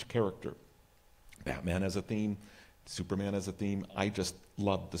to each character. Batman has a theme, Superman has a theme. I just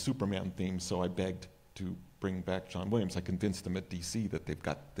loved the Superman theme, so I begged to bring back John Williams. I convinced them at DC that they've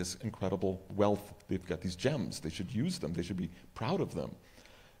got this incredible wealth, they've got these gems, they should use them, they should be proud of them.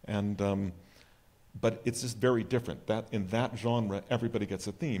 And but it's just very different. That in that genre, everybody gets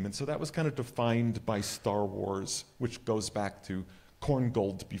a theme. And so that was kind of defined by Star Wars, which goes back to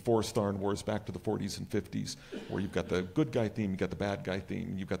Korngold before Star Wars back to the 40s and 50s, where you've got the good guy theme, you've got the bad guy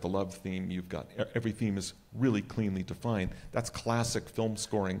theme, you've got the love theme, you've got every theme is really cleanly defined. That's classic film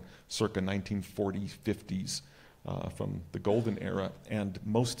scoring circa 1940s, 50s from the golden era, and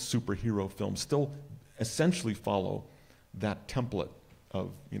most superhero films still essentially follow that template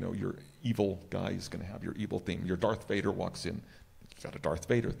of, you know, your evil guy is going to have your evil theme. Your Darth Vader walks in, you've got a Darth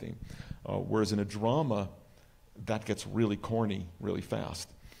Vader theme. Whereas in a drama, that gets really corny really fast.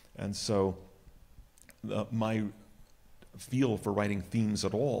 And so my feel for writing themes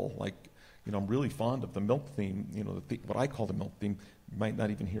at all, like, you know, I'm really fond of the milk theme. You know, what I call the milk theme, you might not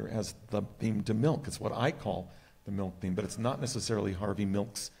even hear as the theme to milk. It's what I call the milk theme, but it's not necessarily Harvey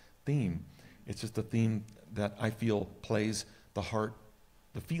Milk's theme. It's just a theme that I feel plays the heart,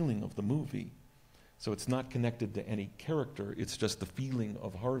 the feeling of the movie. So it's not connected to any character, it's just the feeling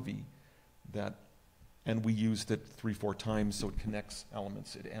of Harvey that, and we used it 3-4 times, so it connects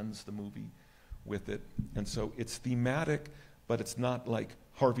elements, it ends the movie with it. And so it's thematic, but it's not like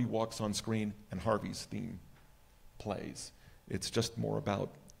Harvey walks on screen and Harvey's theme plays. It's just more about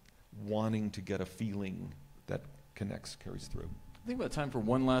wanting to get a feeling that connects, carries through. I think we have time for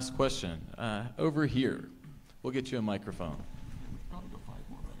one last question. Over here, we'll get you a microphone. Probably go 5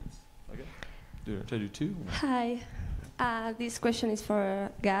 more minutes. Okay. Try to do 2. Hi. This question is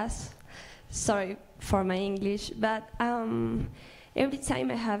for Gus. Sorry for my English, but every time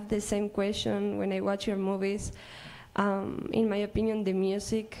I have the same question when I watch your movies. In my opinion, the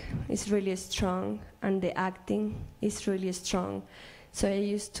music is really strong and the acting is really strong. So I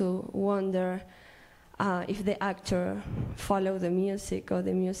used to wonder if the actor follow the music or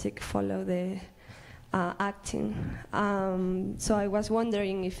the music follow the acting. So I was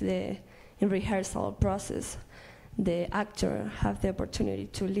wondering if in rehearsal process, the actor have the opportunity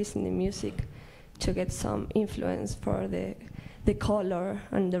to listen to music to get some influence for the color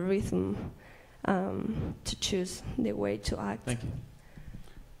and the rhythm to choose the way to act. Thank you.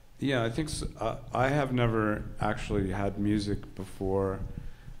 Yeah, I think so. I have never actually had music before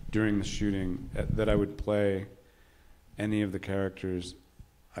during the shooting that I would play any of the characters.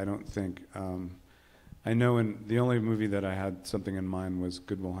 I don't think. I know in the only movie that I had something in mind was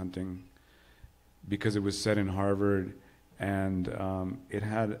Good Will Hunting, because it was set in Harvard, and it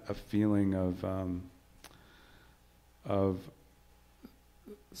had a feeling of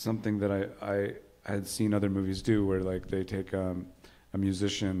something that I had seen other movies do, where like they take a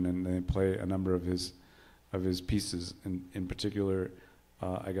musician and they play a number of his pieces, in particular,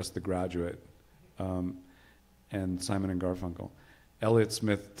 I guess The Graduate, and Simon and Garfunkel. Elliott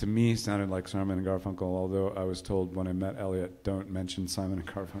Smith, to me, sounded like Simon and Garfunkel, although I was told when I met Elliott, don't mention Simon and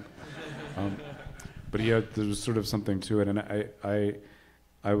Garfunkel. But there was sort of something to it, and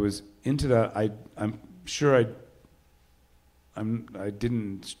I was into that. I'm sure I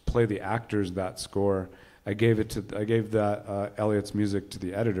didn't play the actors that score. I gave that Elliott's music to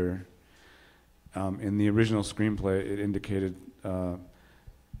the editor. In the original screenplay, it indicated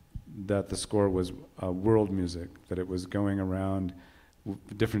that the score was world music, that it was going around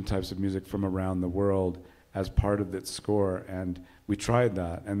different types of music from around the world as part of its score, and we tried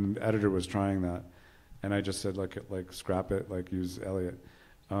that, and the editor was trying that, and I just said like scrap it, like use Elliott.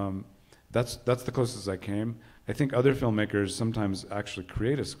 That's the closest I came. I think other filmmakers sometimes actually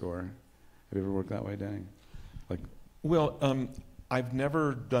create a score. Have you ever worked that way, Danny? Well, I've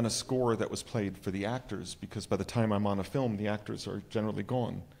never done a score that was played for the actors, because by the time I'm on a film, the actors are generally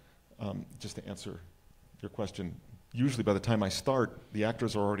gone. Just to answer your question, usually by the time I start, the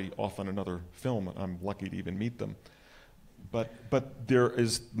actors are already off on another film, and I'm lucky to even meet them. But there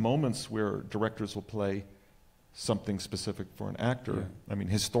is moments where directors will play something specific for an actor. Yeah. I mean,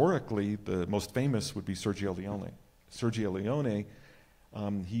 historically, the most famous would be Sergio Leone. Sergio Leone,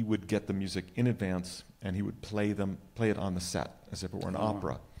 he would get the music in advance, and he would play it on the set as if it were an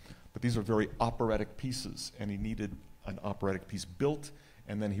opera. But these are very operatic pieces, and he needed an operatic piece built,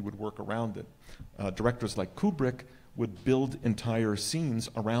 and then he would work around it. Directors like Kubrick would build entire scenes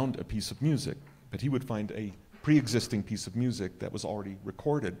around a piece of music, but he would find a pre-existing piece of music that was already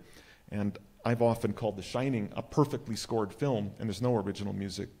recorded. And I've often called The Shining a perfectly scored film, and there's no original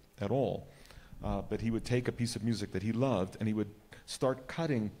music at all. But he would take a piece of music that he loved, and he would start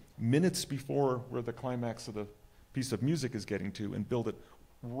cutting minutes before where the climax of the piece of music is getting to, and build it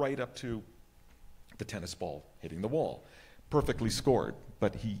right up to the tennis ball hitting the wall. Perfectly scored,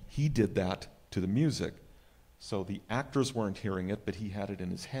 but he did that to the music. So the actors weren't hearing it, but he had it in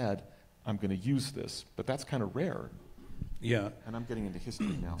his head. I'm going to use this, but that's kind of rare. Yeah. And I'm getting into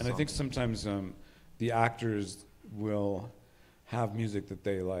history now. And I think sometimes the actors will have music that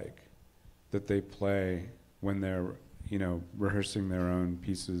they like, that they play when they're, rehearsing their own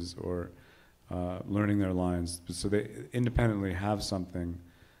pieces or learning their lines. So they independently have something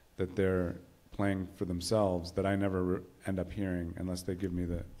that they're playing for themselves that I never end up hearing unless they give me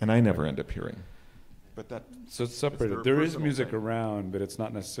the... And I never end up hearing. But that... So it's separated. There is music around, but it's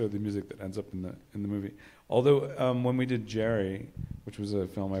not necessarily the music that ends up in the movie. Although when we did Jerry, which was a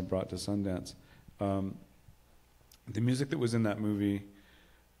film I brought to Sundance, the music that was in that movie,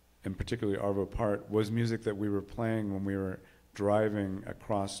 and particularly Arvo Part, was music that we were playing when we were driving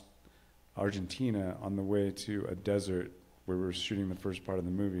across Argentina on the way to a desert where we were shooting the first part of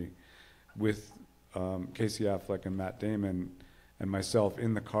the movie with Casey Affleck and Matt Damon and myself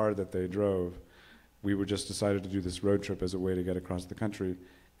in the car that they drove. We were just decided to do this road trip as a way to get across the country.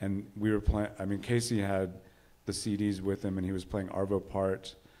 And we were playing, Casey had the CDs with him and he was playing Arvo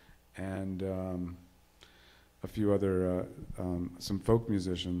Part and a few other, some folk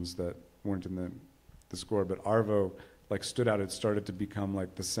musicians that weren't in the score, but Arvo stood out. It started to become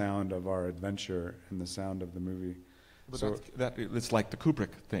like the sound of our adventure and the sound of the movie. But so it's like the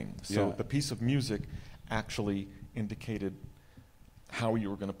Kubrick thing. So Yeah. the piece of music actually indicated how you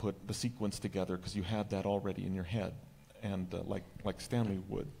were going to put the sequence together because you had that already in your head, and like Stanley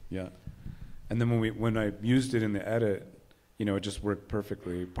would. Yeah, and then when I used it in the edit, it just worked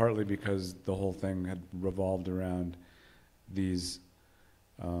perfectly. Partly because the whole thing had revolved around these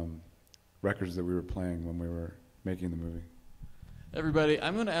records that we were playing when we were making the movie. Everybody,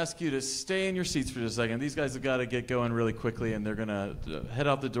 I'm going to ask you to stay in your seats for just a second. These guys have got to get going really quickly, and they're going to head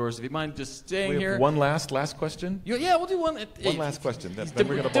out the doors. If you mind just staying We here. have one last question? Yeah, we'll do one. One last question. He's Then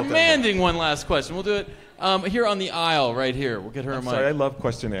we're gonna both end. demanding one last question. We'll do it here on the aisle right here. We'll get her a I'm mic. sorry, I love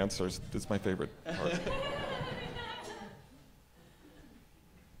question answers. It's my favorite part.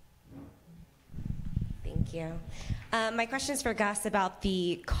 Thank you. My question is for Gus about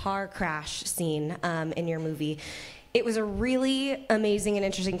the car crash scene in your movie. It was a really amazing and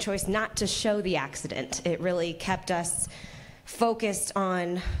interesting choice not to show the accident. It really kept us focused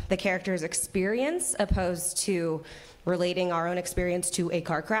on the character's experience opposed to relating our own experience to a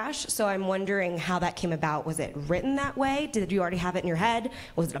car crash. So I'm wondering how that came about. Was it written that way? Did you already have it in your head?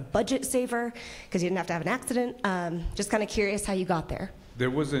 Was it a budget saver because you didn't have to have an accident? Just kind of curious how you got there. There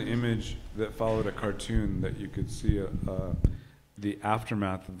was an image that followed a cartoon that you could see the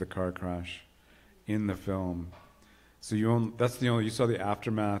aftermath of the car crash in the film. So you saw the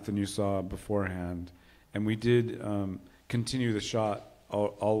aftermath and you saw beforehand, and we did continue the shot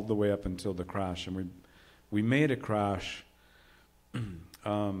all the way up until the crash, and we made a crash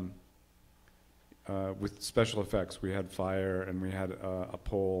with special effects. We had fire and we had a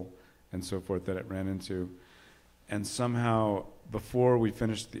pole and so forth that it ran into, and somehow before we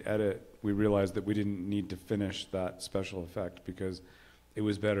finished the edit, we realized that we didn't need to finish that special effect because it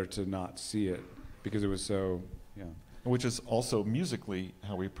was better to not see it because it was so, yeah. Which is also musically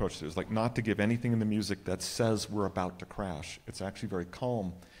how we approached it. It's like not to give anything in the music that says we're about to crash. It's actually very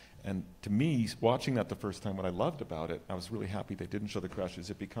calm. And to me, watching that the first time, what I loved about it, I was really happy they didn't show the crashes.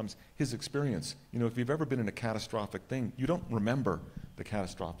 It becomes his experience. If you've ever been in a catastrophic thing, you don't remember the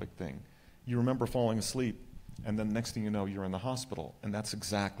catastrophic thing. You remember falling asleep, and then next thing you know, you're in the hospital. And that's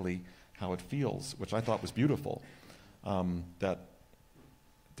exactly how it feels, which I thought was beautiful. That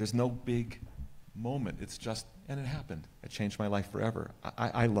there's no big moment. It's just, and it happened. It changed my life forever.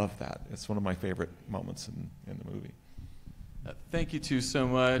 I love that. It's one of my favorite moments in the movie. Thank you two so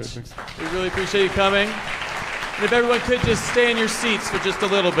much. We really appreciate you coming. And if everyone could just stay in your seats for just a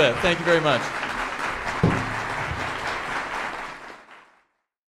little bit. Thank you very much.